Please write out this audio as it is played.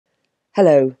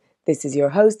Hello, this is your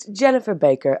host, Jennifer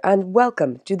Baker, and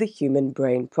welcome to the Human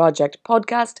Brain Project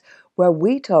podcast, where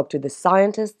we talk to the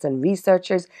scientists and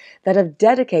researchers that have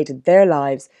dedicated their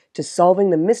lives to solving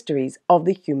the mysteries of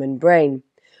the human brain.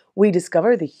 We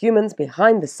discover the humans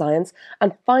behind the science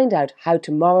and find out how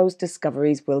tomorrow's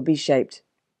discoveries will be shaped.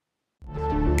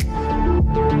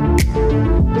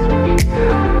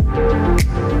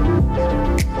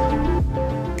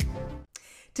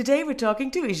 Today we're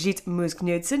talking to Gitte Moos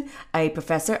Knudsen, a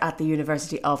professor at the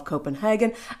University of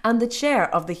Copenhagen and the chair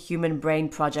of the Human Brain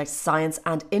Project Science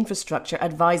and Infrastructure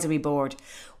Advisory Board.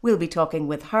 We'll be talking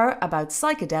with her about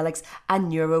psychedelics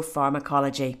and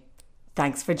neuropharmacology.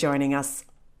 Thanks for joining us.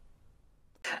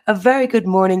 A very good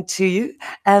morning to you.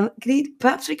 Gitte,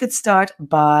 perhaps we could start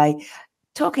by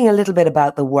talking a little bit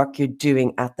about the work you're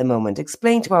doing at the moment.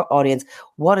 Explain to our audience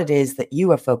what it is that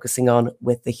you are focusing on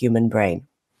with the human brain.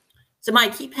 So my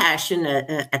key passion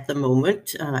at the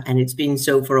moment, and it's been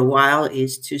so for a while,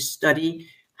 is to study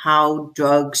how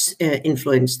drugs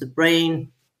influence the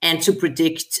brain and to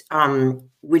predict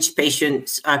which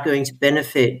patients are going to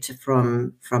benefit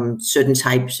from certain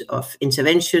types of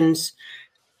interventions.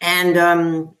 And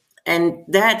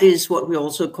that is what we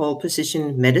also call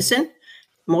precision medicine.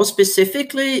 More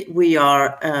specifically, we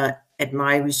are at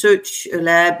my research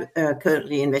lab,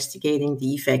 currently investigating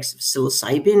the effects of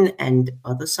psilocybin and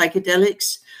other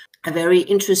psychedelics. A very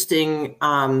interesting,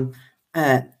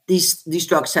 these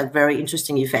drugs have very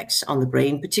interesting effects on the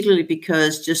brain, particularly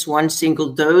because just one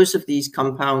single dose of these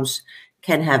compounds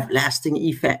can have lasting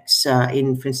effects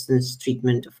in, for instance,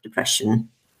 treatment of depression.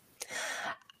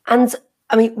 And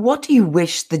I mean, what do you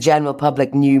wish the general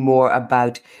public knew more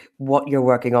about what you're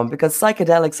working on? Because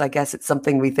psychedelics, I guess it's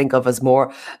something we think of as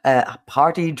more a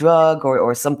party drug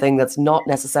or something that's not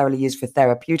necessarily used for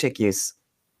therapeutic use.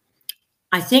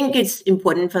 I think it's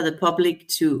important for the public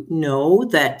to know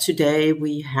that today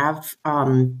we have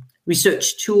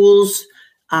research tools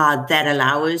that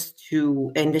allow us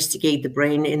to investigate the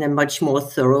brain in a much more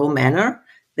thorough manner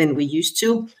than we used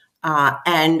to.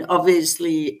 And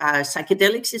obviously,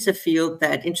 psychedelics is a field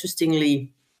that,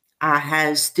 interestingly,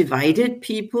 has divided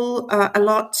people a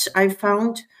lot, I've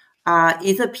found.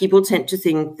 Either people tend to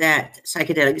think that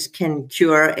psychedelics can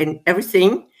cure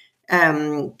everything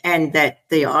and that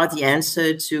they are the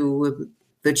answer to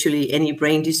virtually any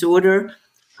brain disorder,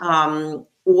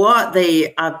 or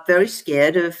they are very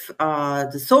scared of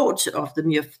the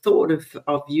mere thought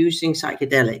of using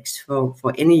psychedelics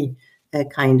for any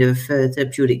kind of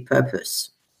therapeutic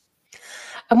purpose.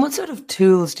 And what sort of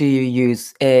tools do you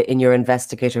use in your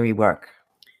investigatory work?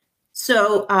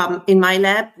 So in my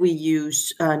lab, we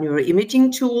use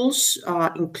neuroimaging tools,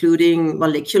 including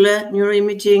molecular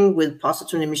neuroimaging with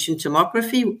positron emission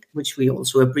tomography, which we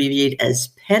also abbreviate as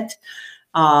PET,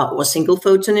 or single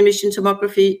photon emission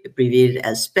tomography, abbreviated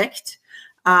as SPECT.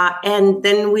 And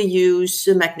then we use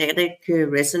magnetic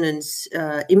resonance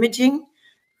imaging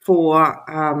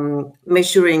for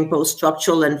measuring both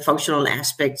structural and functional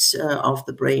aspects of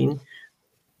the brain.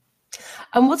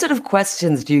 And what sort of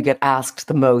questions do you get asked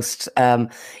the most,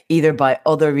 either by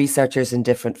other researchers in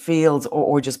different fields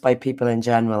or just by people in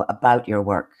general about your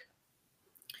work?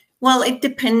 Well, it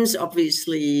depends,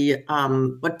 obviously.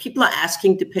 What people are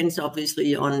asking depends,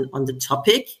 obviously, on the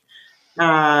topic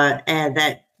and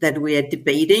that we are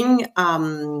debating.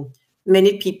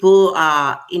 Many people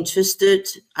are interested,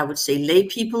 I would say lay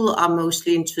people are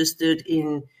mostly interested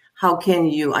in how can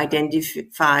you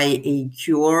identify a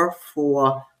cure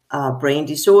for brain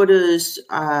disorders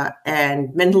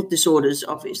and mental disorders,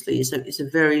 obviously, is a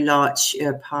very large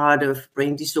part of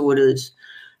brain disorders.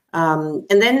 And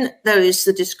then there is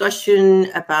the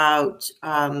discussion about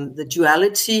the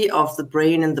duality of the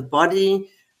brain and the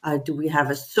body. Do we have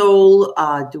a soul?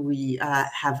 Do we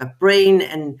have a brain?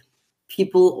 And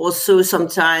people also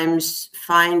sometimes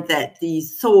find that the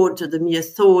thought or the mere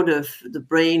thought of the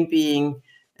brain being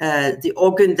the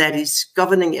organ that is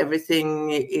governing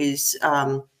everything is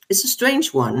a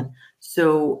strange one.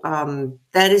 So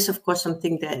that is, of course,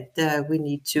 something that we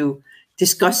need to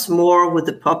discuss more with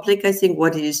the public. I think,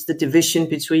 what is the division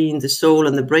between the soul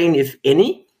and the brain, if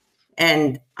any?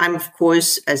 And I'm, of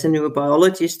course, as a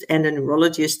neurobiologist and a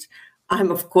neurologist, I'm,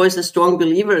 of course, a strong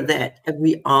believer that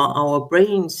we are our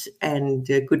brains, and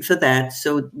good for that.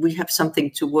 So we have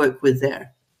something to work with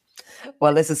there.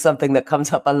 Well, this is something that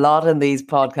comes up a lot in these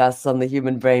podcasts on the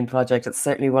Human Brain Project. It's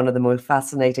certainly one of the most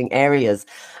fascinating areas.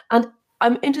 And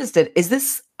I'm interested, is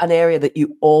this an area that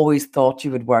you always thought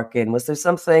you would work in? Was there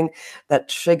something that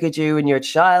triggered you in your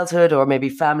childhood, or maybe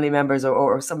family members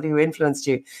or somebody who influenced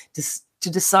you to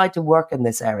decide to work in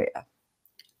this area?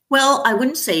 Well, I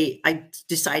wouldn't say I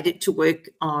decided to work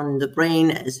on the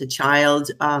brain as a child.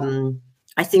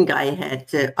 I think I had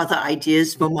other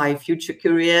ideas for my future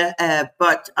career,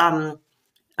 but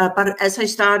as I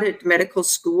started medical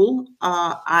school,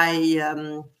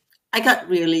 I got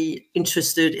really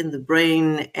interested in the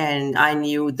brain, and I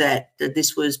knew that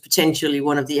this was potentially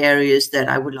one of the areas that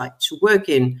I would like to work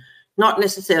in. Not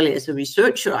necessarily as a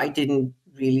researcher, I didn't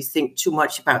really think too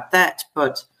much about that,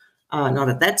 but not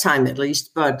at that time at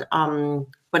least. But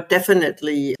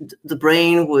definitely the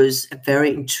brain was a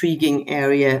very intriguing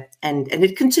area, and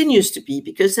it continues to be,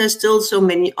 because there's still so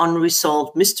many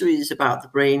unresolved mysteries about the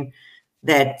brain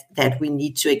that we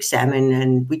need to examine,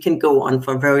 and we can go on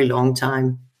for a very long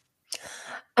time.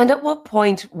 And at what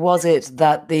point was it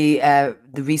that the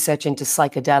research into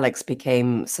psychedelics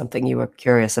became something you were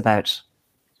curious about?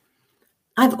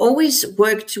 I've always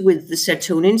worked with the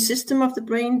serotonin system of the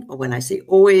brain, or when I say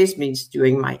always, means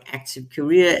during my active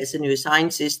career as a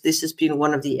neuroscientist. This has been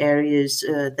one of the areas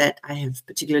that I have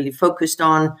particularly focused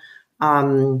on.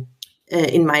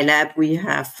 In my lab, we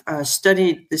have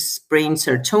studied this brain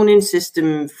serotonin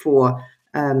system for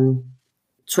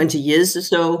 20 years or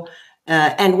so.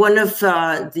 And one of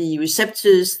the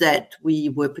receptors that we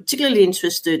were particularly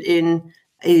interested in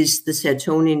is the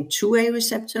serotonin 2A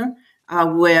receptor,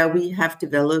 where we have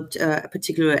developed a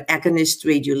particular agonist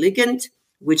radioligand,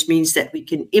 which means that we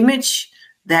can image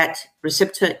that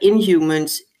receptor in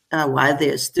humans while they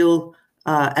are still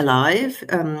alive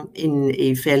in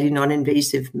a fairly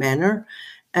non-invasive manner.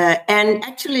 And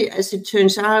actually, as it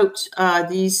turns out,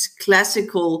 these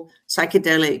classical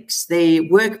psychedelics, they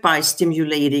work by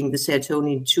stimulating the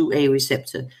serotonin 2A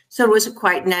receptor. So it was a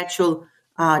quite natural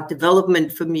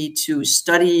development for me to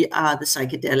study the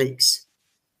psychedelics.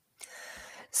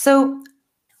 So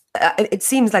it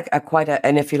seems like quite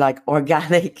an, if you like,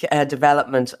 organic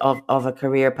development of a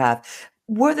career path.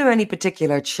 Were there any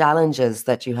particular challenges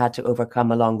that you had to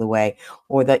overcome along the way,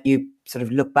 or that you sort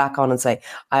of look back on and say,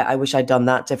 I wish I'd done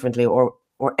that differently, or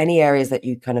any areas that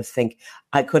you kind of think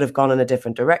I could have gone in a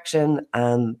different direction,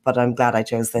 but I'm glad I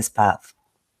chose this path?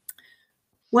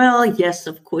 Well, yes,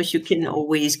 of course, you can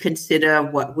always consider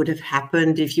what would have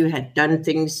happened if you had done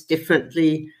things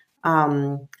differently.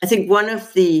 I think one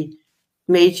of the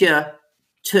major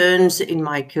turns in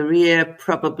my career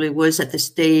probably was at the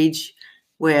stage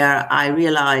where I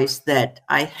realized that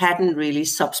I hadn't really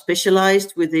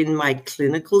subspecialized within my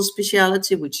clinical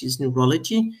specialty, which is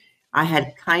neurology. I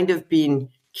had kind of been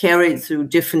carried through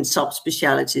different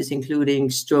subspecialties,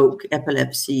 including stroke,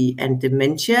 epilepsy, and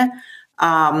dementia.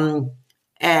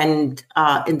 And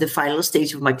in the final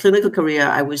stage of my clinical career,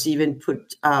 I was even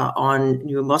put on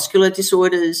neuromuscular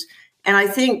disorders. And I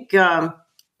think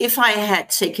if I had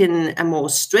taken a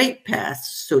more straight path,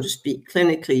 so to speak,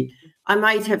 clinically, I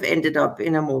might have ended up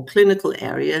in a more clinical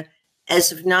area.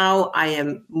 As of now, I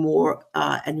am more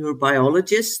a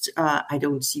neurobiologist. I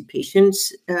don't see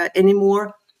patients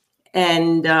anymore.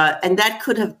 And that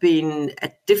could have been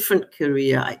a different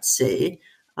career, I'd say.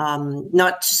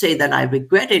 Not to say that I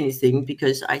regret anything,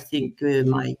 because I think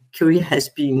my career has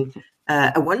been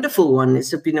a wonderful one.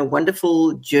 It's been a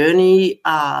wonderful journey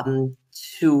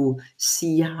to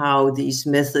see how these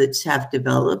methods have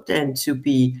developed, and to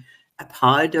be a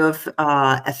part of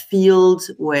a field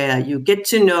where you get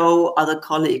to know other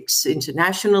colleagues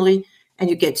internationally, and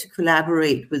you get to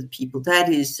collaborate with people. That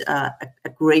is a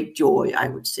great joy, I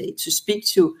would say, to speak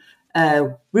to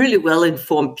really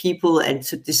well-informed people and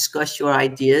to discuss your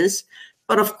ideas,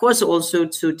 but of course also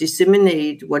to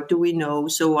disseminate what do we know.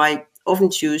 So I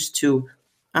often choose to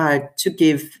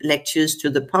give lectures to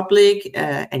the public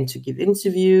and to give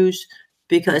interviews,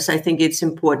 because I think it's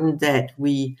important that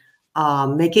we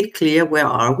make it clear where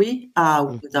are we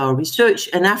with our research.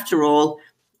 And after all,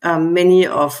 many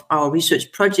of our research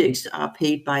projects are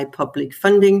paid by public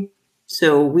funding,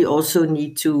 so we also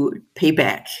need to pay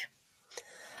back.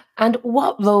 And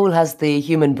what role has the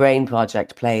Human Brain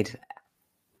Project played?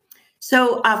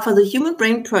 So for the Human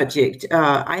Brain Project,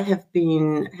 I have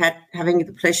been having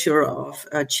the pleasure of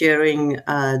chairing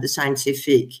the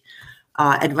Scientific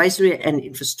Advisory and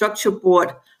Infrastructure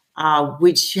Board,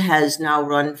 which has now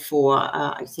run for,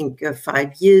 I think,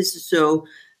 5 years or so.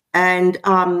 And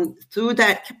through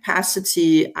that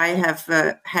capacity, I have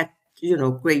had,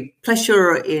 great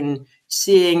pleasure in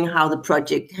seeing how the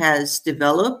project has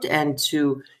developed, and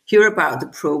to hear about the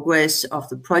progress of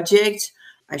the project.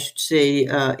 I should say,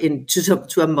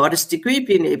 to a modest degree,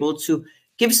 being able to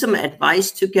give some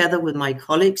advice together with my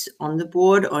colleagues on the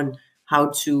board on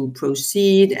how to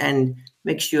proceed and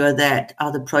make sure that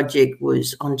the project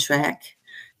was on track.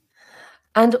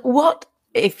 And what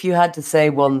If you had to say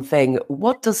one thing,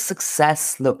 what does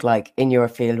success look like in your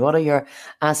field? What are your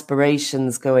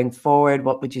aspirations going forward?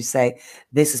 What would you say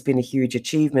this has been a huge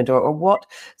achievement, or what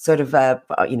sort of,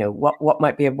 what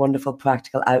might be a wonderful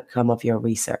practical outcome of your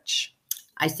research?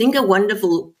 I think a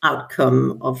wonderful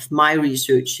outcome of my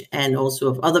research and also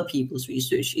of other people's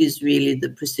research is really the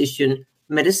precision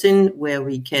medicine, where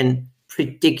we can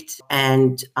predict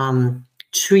and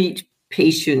treat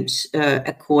patients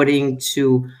according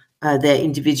to their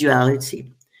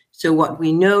individuality. So what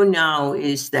we know now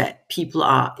is that people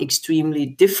are extremely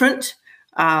different.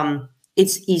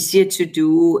 It's easier to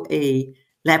do a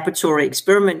laboratory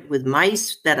experiment with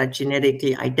mice that are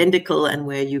genetically identical and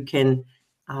where you can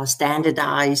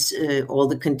standardize all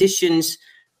the conditions.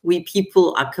 We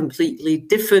people are completely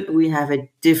different. We have a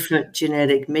different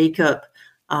genetic makeup.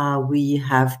 We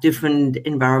have different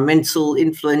environmental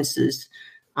influences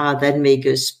that make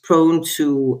us prone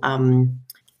to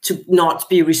not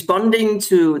be responding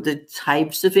to the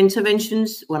types of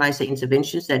interventions. When I say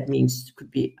interventions, that means it could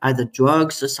be either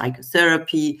drugs or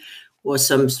psychotherapy or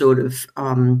some sort of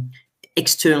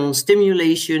external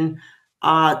stimulation.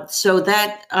 So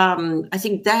that I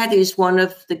think that is one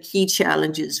of the key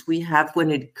challenges we have when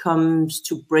it comes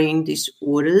to brain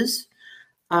disorders.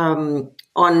 On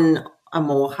a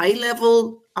more high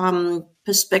level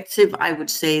perspective, I would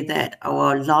say that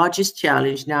our largest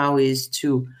challenge now is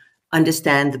to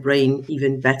understand the brain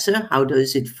even better. How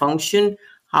does it function?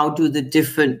 How do the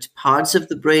different parts of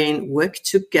the brain work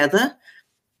together?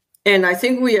 And I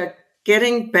think we are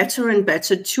getting better and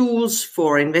better tools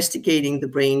for investigating the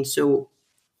brain. So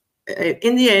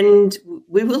in the end,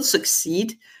 we will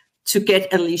succeed to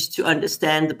get at least to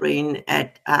understand the brain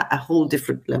at a whole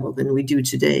different level than we do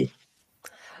today.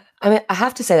 I mean, I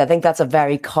have to say, I think that's a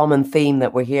very common theme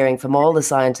that we're hearing from all the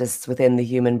scientists within the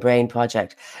Human Brain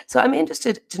Project. So I'm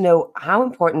interested to know, how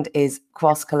important is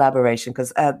cross-collaboration?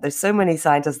 Because there's so many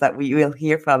scientists that we will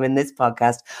hear from in this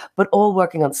podcast, but all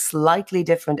working on slightly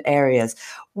different areas.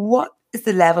 What is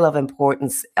the level of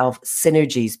importance of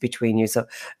synergies between you? So,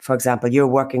 for example, you're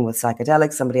working with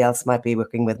psychedelics, somebody else might be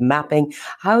working with mapping.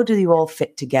 How do you all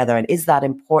fit together? And is that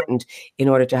important in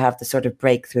order to have the sort of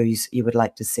breakthroughs you would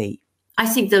like to see? I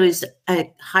think there is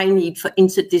a high need for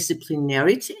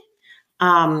interdisciplinarity.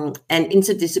 And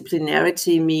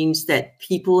interdisciplinarity means that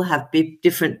people have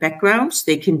different backgrounds.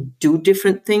 They can do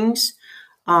different things.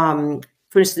 For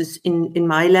instance, in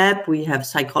my lab, we have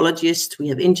psychologists, we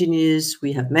have engineers,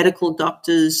 we have medical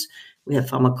doctors, we have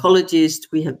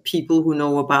pharmacologists, we have people who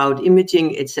know about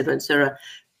imaging, et cetera, et cetera.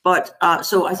 But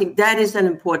so I think that is an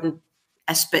important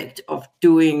aspect of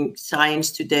doing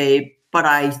science today. But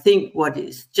I think what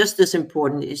is just as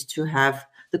important is to have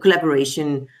the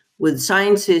collaboration with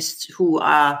scientists who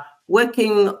are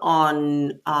working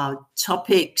on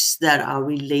topics that are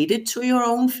related to your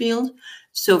own field.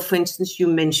 So, for instance, you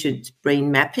mentioned brain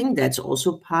mapping. That's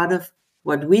also part of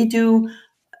what we do.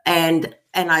 And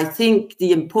I think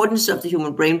the importance of the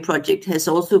Human Brain Project has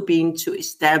also been to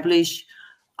establish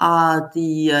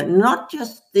not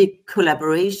just the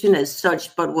collaboration as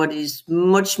such, but what is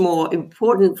much more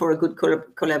important for a good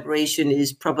collaboration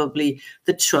is probably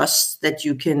the trust that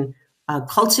you can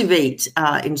cultivate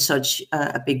in such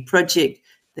a big project,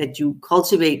 that you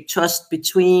cultivate trust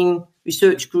between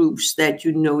research groups that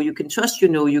you can trust,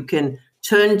 you can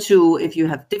turn to if you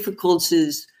have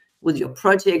difficulties with your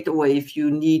project, or if you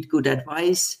need good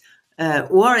advice.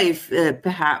 Or if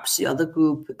perhaps the other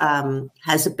group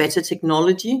has a better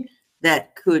technology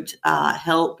that could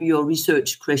help your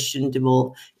research question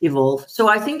evolve. So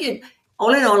I think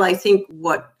all in all, I think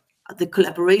what the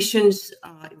collaborations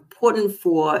are important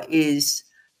for is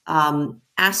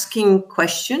asking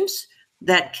questions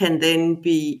that can then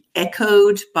be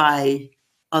echoed by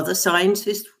other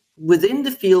scientists within the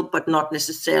field, but not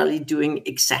necessarily doing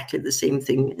exactly the same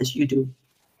thing as you do.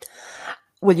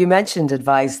 Well, you mentioned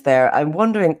advice there. I'm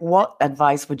wondering, what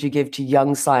advice would you give to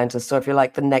young scientists, or if you're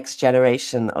like the next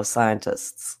generation of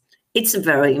scientists? It's a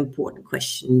very important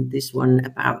question, this one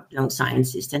about young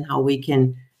scientists and how we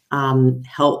can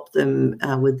help them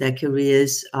with their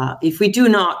careers. If we do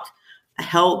not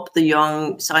help the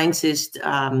young scientists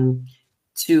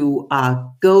to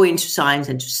go into science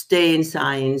and to stay in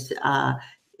science,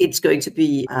 it's going to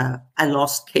be a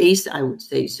lost case, I would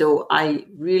say. So I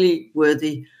really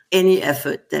worthy any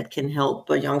effort that can help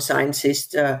a young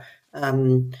scientist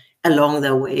along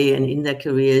their way and in their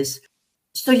careers.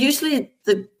 So usually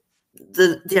the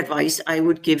advice I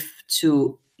would give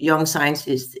to young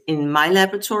scientists in my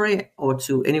laboratory, or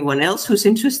to anyone else who's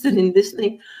interested in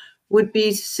listening, would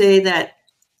be to say that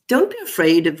don't be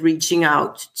afraid of reaching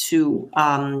out to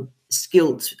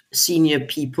skilled senior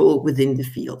people within the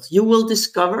field. You will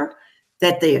discover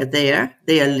that they are there,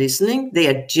 they are listening, they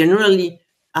are generally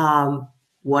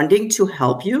wanting to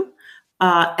help you,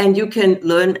 and you can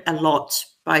learn a lot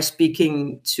by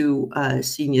speaking to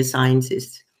senior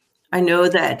scientists. I know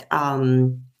that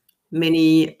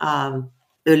many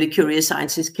early career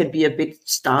scientists can be a bit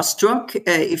starstruck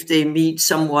if they meet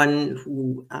someone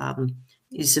who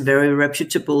is a very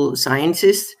reputable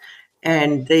scientist,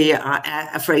 and they are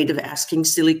afraid of asking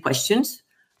silly questions.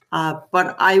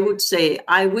 But I would say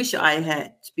I wish I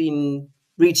had been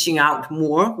reaching out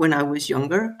more when I was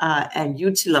younger and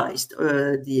utilized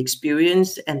the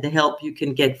experience and the help you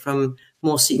can get from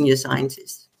more senior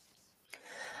scientists.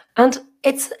 And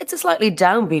it's a slightly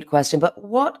downbeat question, but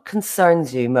what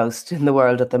concerns you most in the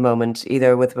world at the moment,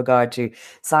 either with regard to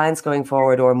science going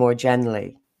forward or more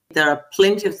generally? There are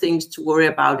plenty of things to worry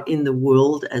about in the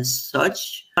world as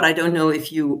such, but I don't know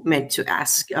if you meant to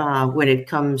ask when it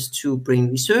comes to brain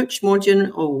research more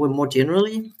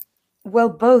generally. Well,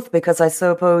 both, because I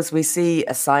suppose we see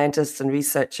scientists and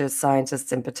researchers,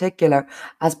 scientists in particular,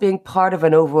 as being part of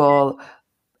an overall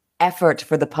effort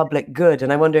for the public good.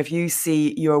 And I wonder if you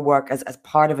see your work as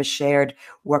part of a shared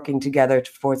working together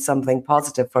for something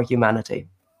positive for humanity.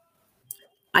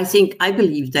 I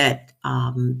believe that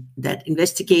that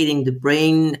investigating the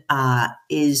brain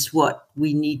is what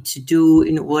we need to do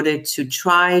in order to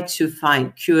try to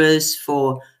find cures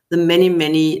for the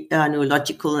many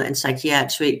neurological and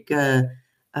psychiatric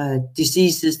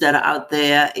diseases that are out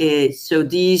there. So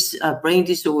these brain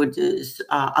disorders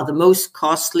are the most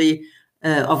costly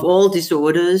of all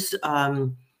disorders,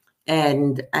 and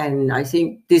I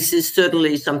think this is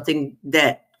certainly something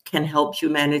that can help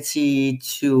humanity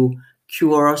to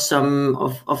cure some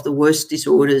of the worst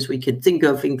disorders we can think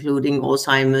of, including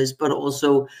Alzheimer's, but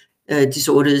also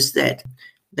disorders that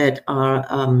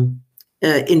are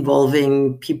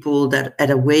involving people that at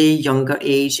a way younger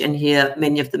age. And here,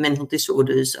 many of the mental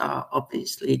disorders are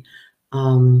obviously,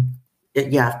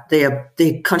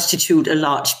 they constitute a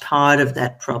large part of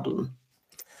that problem.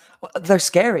 Well, they're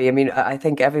scary. I mean, I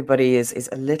think everybody is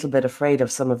a little bit afraid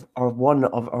of some of, or one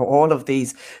of, or all of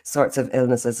these sorts of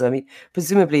illnesses. I mean,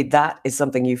 presumably that is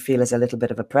something you feel is a little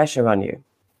bit of a pressure on you.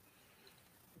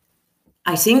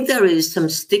 I think there is some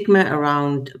stigma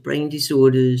around brain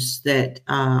disorders that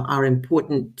are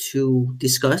important to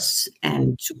discuss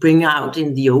and to bring out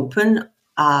in the open.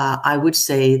 I would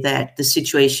say that the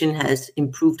situation has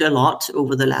improved a lot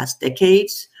over the last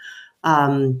decades.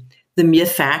 The mere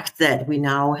fact that we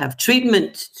now have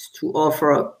treatment to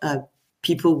offer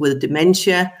people with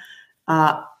dementia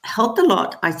helped a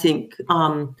lot, I think,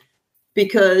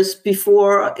 because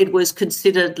before it was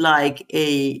considered like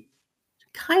a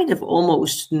kind of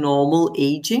almost normal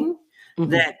aging,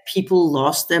 that people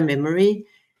lost their memory.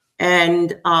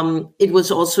 And it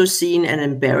was also seen an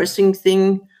embarrassing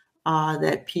thing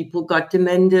that people got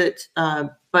demented.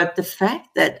 But the fact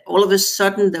that all of a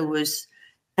sudden there was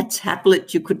a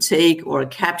tablet you could take or a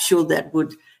capsule that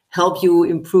would help you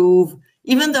improve,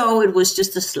 even though it was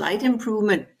just a slight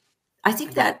improvement, I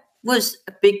think that was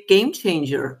a big game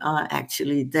changer,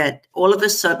 actually, that all of a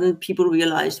sudden people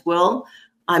realized, well,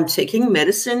 I'm taking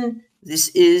medicine. This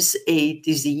is a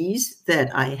disease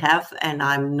that I have, and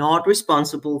I'm not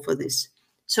responsible for this.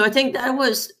 So I think that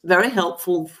was very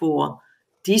helpful for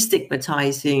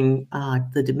destigmatizing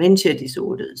the dementia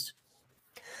disorders.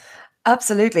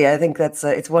 Absolutely. I think that's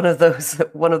it's one of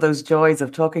those joys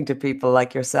of talking to people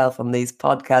like yourself on these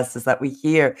podcasts, is that we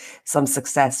hear some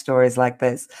success stories like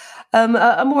this.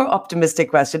 A more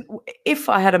optimistic question: if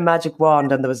I had a magic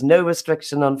wand and there was no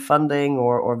restriction on funding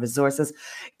or resources,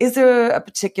 is there a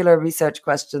particular research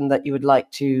question that you would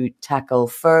like to tackle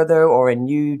further, or a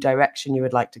new direction you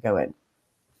would like to go in?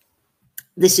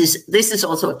 This is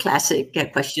also a classic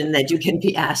question that you can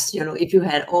be asked. If you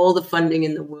had all the funding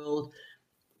in the world.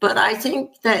 But I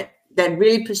think that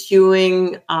really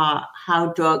pursuing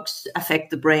how drugs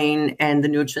affect the brain and the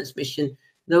neurotransmission,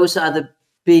 those are the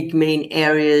big main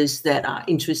areas that are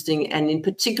interesting. And in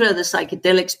particular, the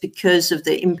psychedelics, because of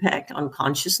the impact on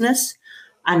consciousness.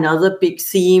 Another big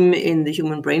theme in the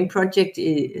Human Brain Project,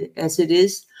 as it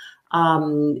is,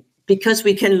 because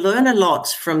we can learn a lot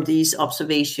from these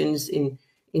observations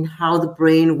in how the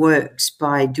brain works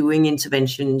by doing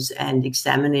interventions and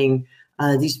examining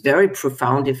these very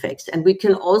profound effects. And we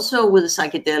can also, with the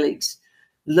psychedelics,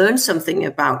 learn something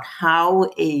about how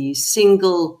a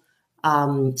single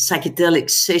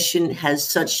psychedelic session has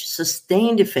such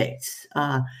sustained effects.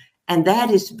 And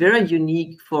that is very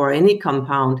unique for any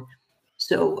compound.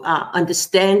 So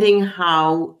understanding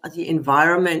how the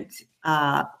environment,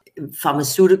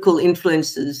 pharmaceutical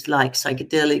influences like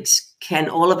psychedelics can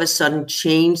all of a sudden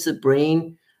change the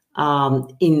brain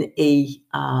in a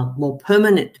more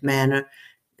permanent manner?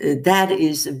 That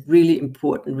is a really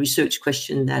important research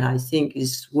question that I think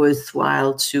is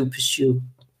worthwhile to pursue.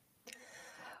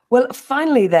 Well,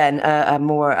 finally then,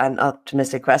 an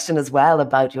optimistic question as well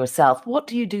about yourself. What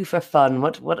do you do for fun?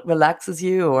 What relaxes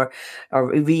you or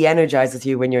re-energizes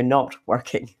you when you're not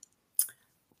working?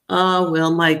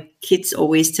 Well, my kids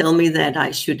always tell me that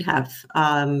I should have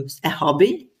a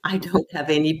hobby. I don't have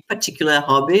any particular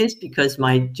hobbies because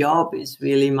my job is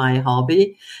really my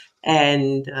hobby.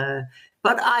 And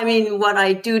but I mean, what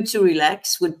I do to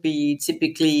relax would be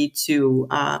typically to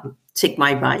take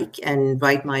my bike and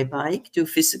ride my bike, do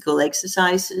physical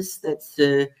exercises. That's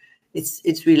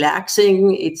it's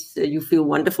relaxing. It's you feel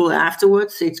wonderful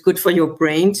afterwards. It's good for your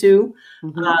brain too.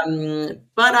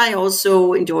 But I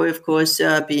also enjoy, of course,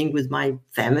 being with my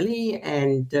family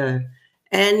and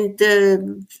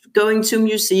going to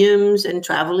museums and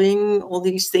traveling. All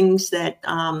these things that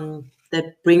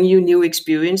that bring you new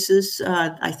experiences.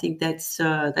 I think that's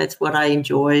what I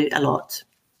enjoy a lot.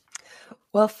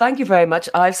 Well, thank you very much.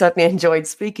 I've certainly enjoyed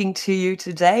speaking to you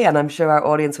today, and I'm sure our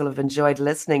audience will have enjoyed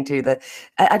listening to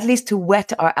at least to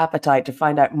whet our appetite to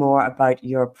find out more about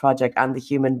your project and the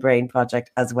Human Brain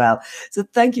Project as well. So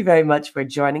thank you very much for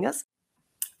joining us.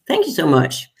 Thank you so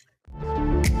much.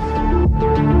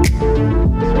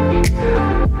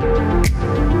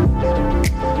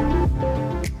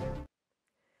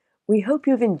 We hope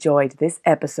you've enjoyed this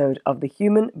episode of the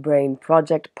Human Brain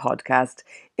Project podcast.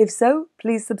 If so,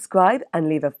 please subscribe and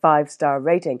leave a 5-star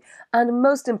rating, and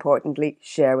most importantly,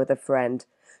 share with a friend.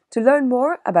 To learn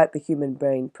more about the Human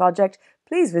Brain Project,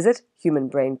 please visit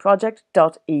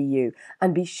humanbrainproject.eu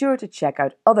and be sure to check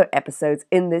out other episodes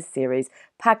in this series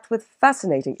packed with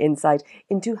fascinating insight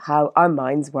into how our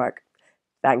minds work.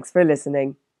 Thanks for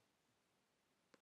listening.